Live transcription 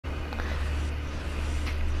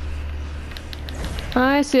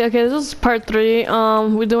I see. Okay, this is part 3.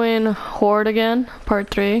 We're doing Horde again, part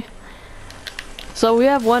 3. So we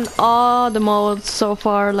have won all the modes so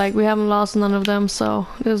far. Like, we haven't lost none of them, so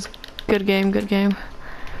this is good game, good game.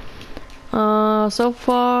 So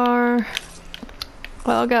far,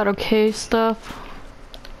 well, I got okay stuff.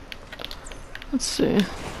 Let's see.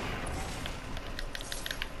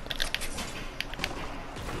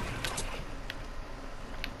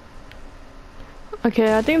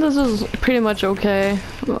 Okay, I think this is pretty much okay.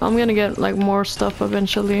 I'm gonna get like more stuff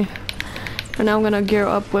eventually. And now I'm gonna gear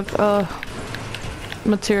up with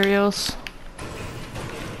materials.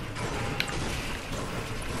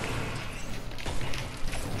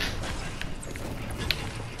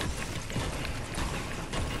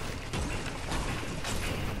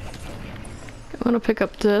 I'm gonna pick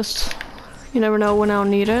up this. You never know when I'll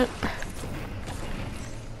need it.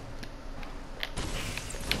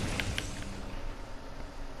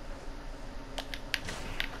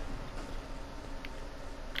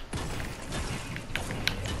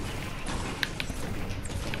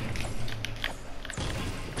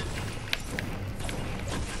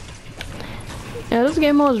 Yeah, this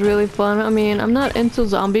game mode is really fun. I mean, I'm not into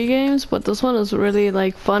zombie games, but this one is really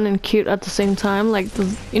like fun and cute at the same time. Like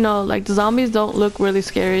the, you know, like the zombies don't look really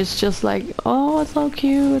scary. It's just like, oh, it's so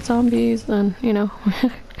cute, it's zombies, and you know,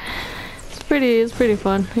 it's pretty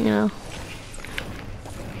fun, you know.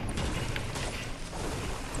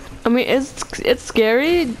 I mean, it's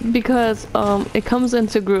scary because it comes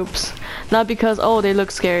into groups, not because oh they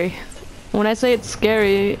look scary. When I say it's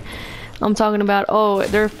scary, I'm talking about, oh,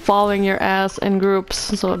 they're following your ass in groups,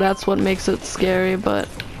 so that's what makes it scary. But,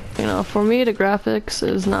 you know, for me, the graphics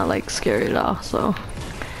is not, like, scary at all, so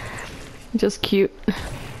just cute.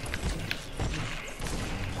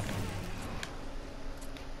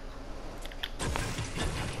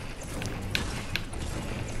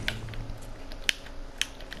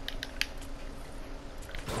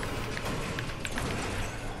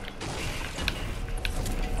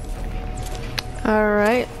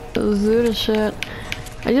 Alright, let's do the shit.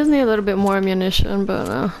 I just need a little bit more ammunition,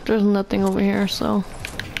 but there's nothing over here, so.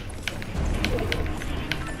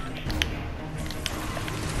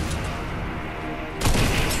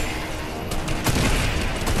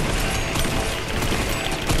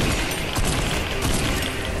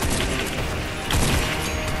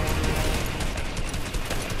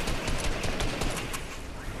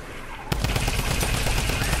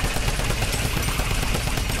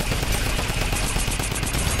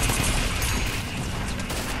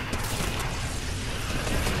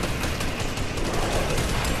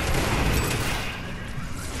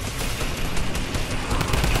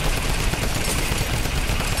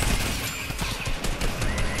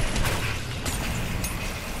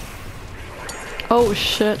 Oh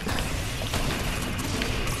shit.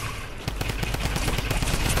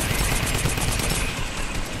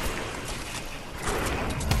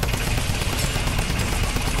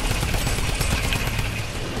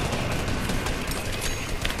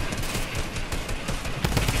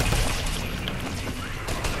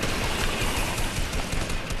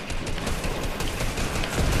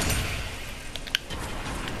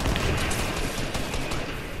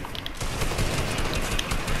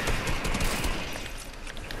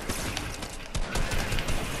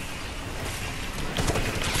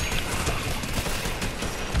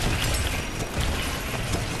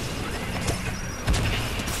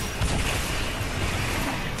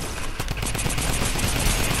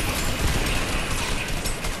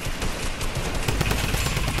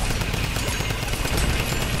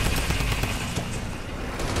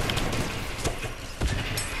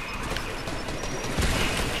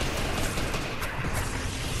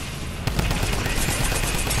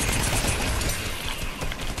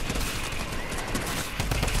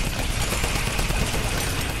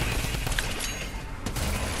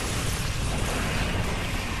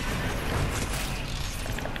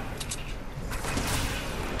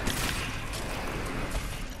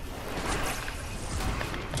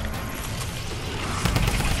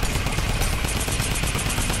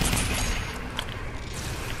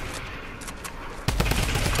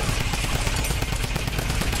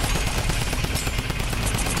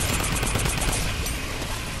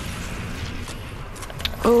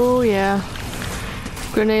 Oh yeah.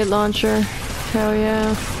 Grenade launcher. Hell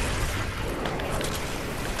yeah.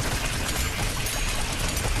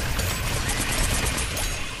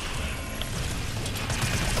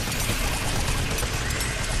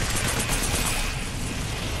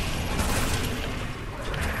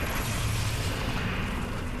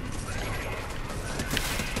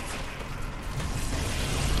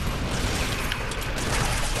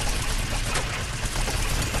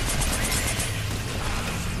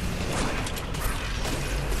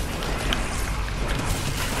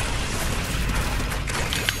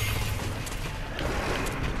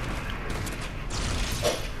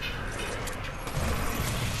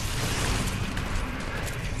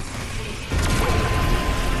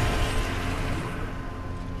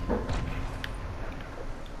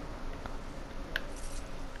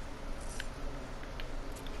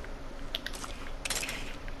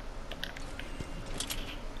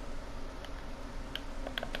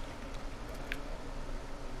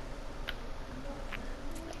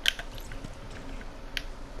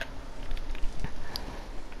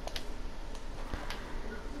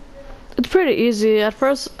 pretty easy. At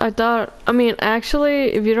first, I thought. I mean,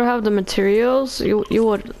 actually, if you don't have the materials, you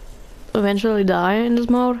would eventually die in this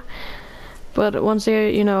mode. But once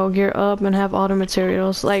you know, gear up and have all the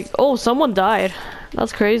materials, like, oh, someone died.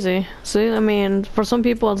 That's crazy. See, I mean, for some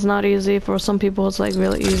people it's not easy. For some people it's like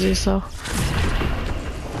really easy. So.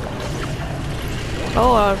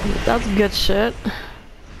 Oh, that's good shit.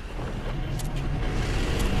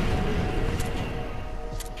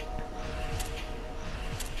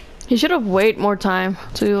 He should have waited more time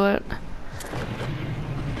to do it.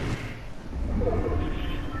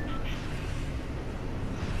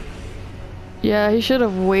 Yeah, he should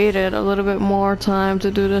have waited a little bit more time to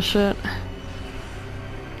do this shit.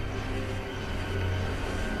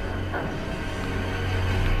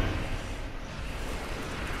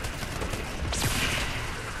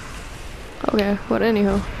 Okay, but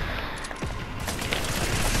anywho.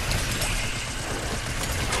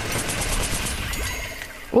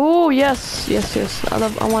 Oh yes, yes, yes.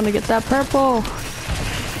 I want to get that purple.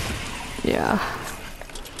 Yeah,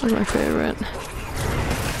 that's my favorite.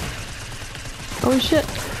 Oh shit!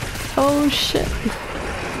 Oh shit!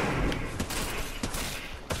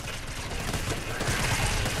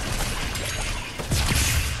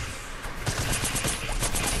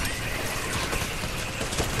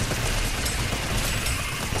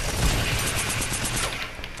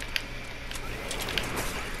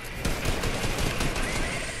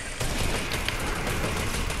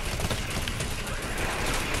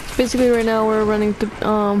 Basically right now we're running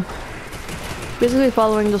to, basically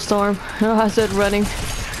following the storm. I said running.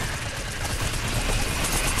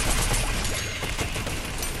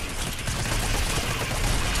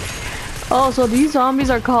 Oh, so these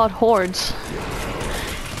zombies are called hordes.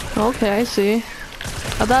 Okay, I see.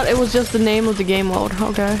 I thought it was just the name of the game mode.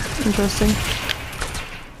 Okay, interesting.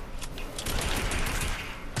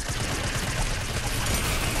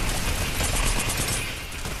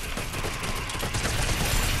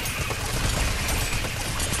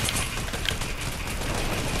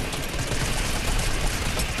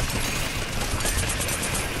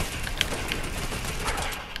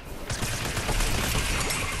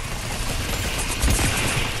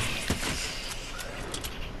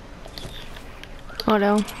 Oh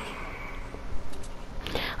no.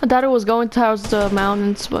 I thought it was going towards the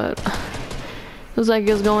mountains, but it looks like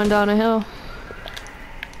it's going down a hill.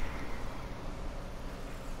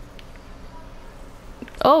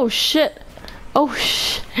 Oh shit! Oh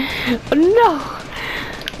shit! No!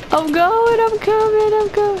 I'm going! I'm coming! I'm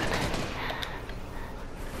coming!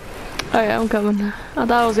 Oh yeah, I'm coming. I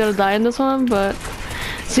thought I was gonna die in this one, but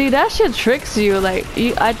see, that shit tricks you. Like,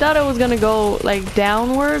 I thought it was gonna go like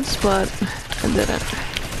downwards, but it didn't.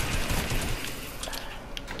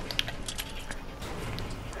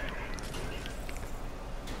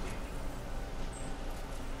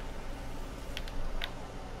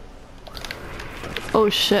 Oh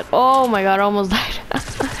shit. Oh my god, I almost died.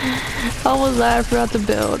 Almost died, I forgot to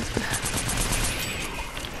build.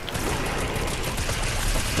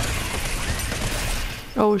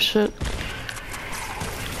 Oh shit.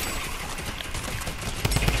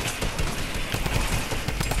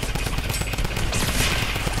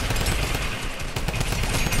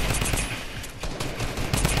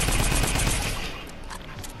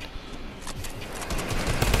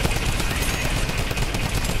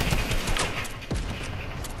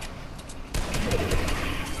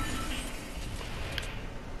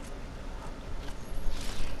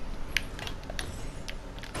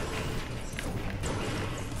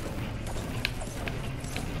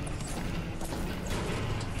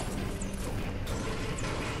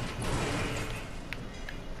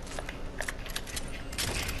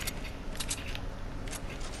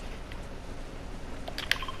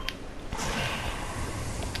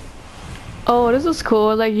 Oh, this is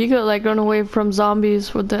cool. Like, you could like run away from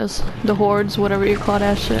zombies with this. The hordes, whatever you call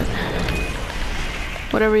that shit.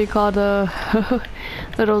 Whatever you call the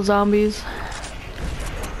little zombies.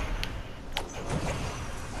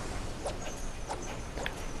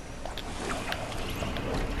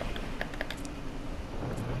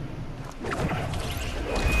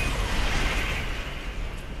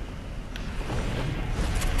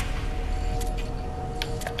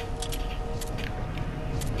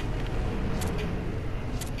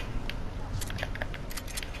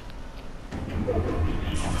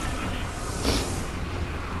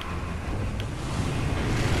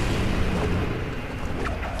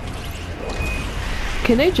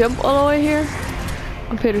 Can they jump all the way here?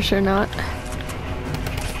 I'm pretty sure not.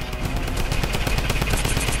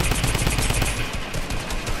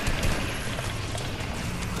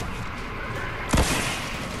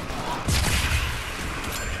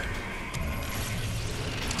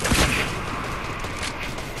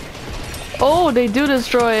 Oh, they do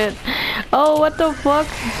destroy it. Oh, what the fuck?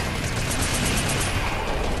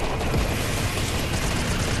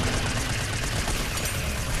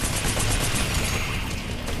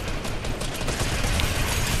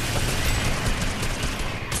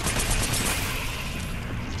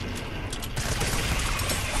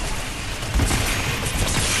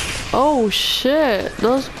 Oh shit,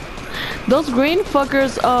 those green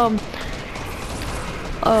fuckers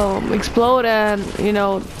explode and, you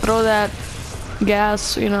know, throw that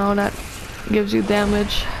gas, you know, that gives you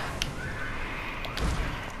damage.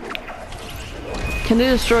 Can they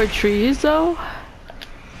destroy trees though?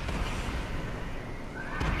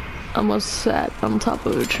 Almost sat on top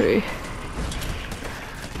of a tree.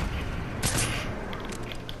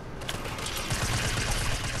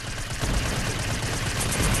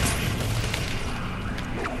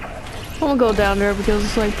 I'm gonna go down there because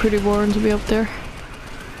it's like pretty boring to be up there.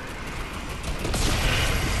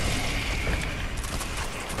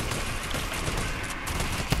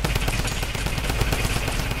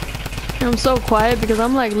 I'm so quiet because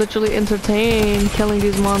I'm like literally entertained killing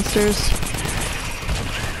these monsters.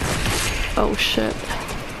 Oh shit.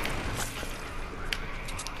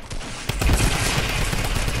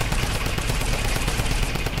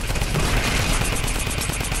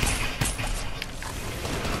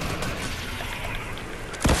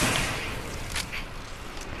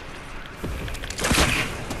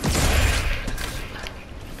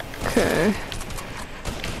 Okay.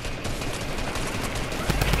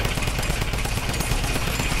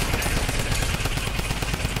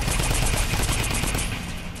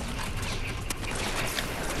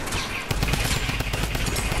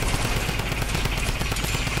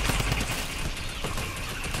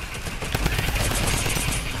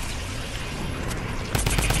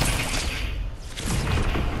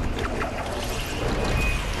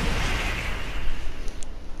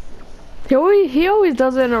 He always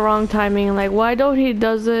does it in the wrong timing. Like, why don't he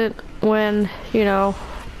does it when, you know,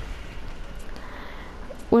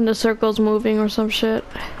 when the circle's moving or some shit?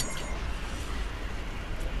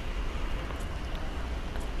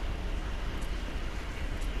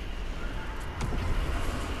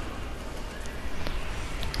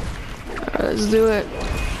 Alright, let's do it.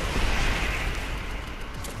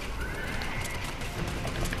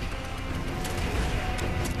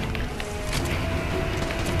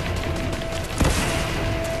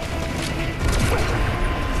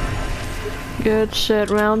 Good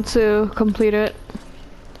shit, round 2, complete it.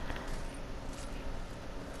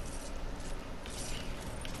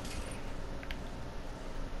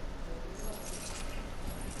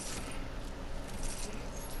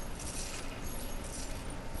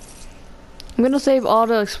 I'm gonna save all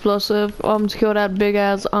the explosive to kill that big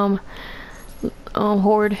ass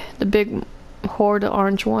horde, the big horde, the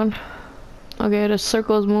orange one. Okay, the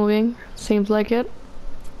circle is moving, seems like it.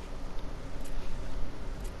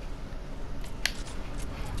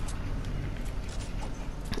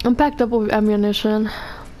 I'm packed up with ammunition.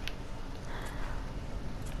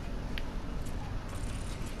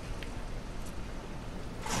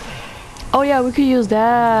 Oh yeah, we could use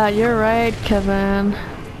that. You're right, Kevin.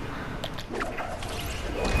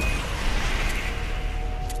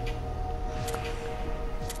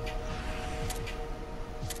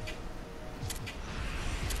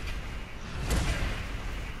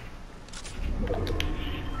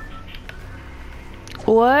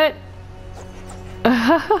 What?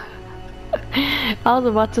 I was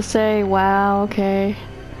about to say, wow, okay.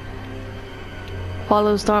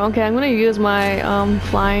 Follow the star. Okay, I'm gonna use my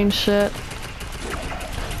flying shit.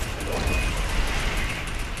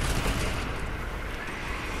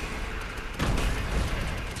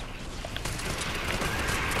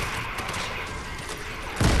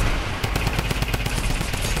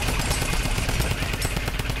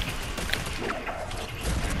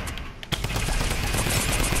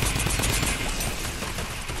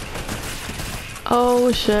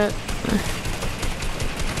 Oh shit.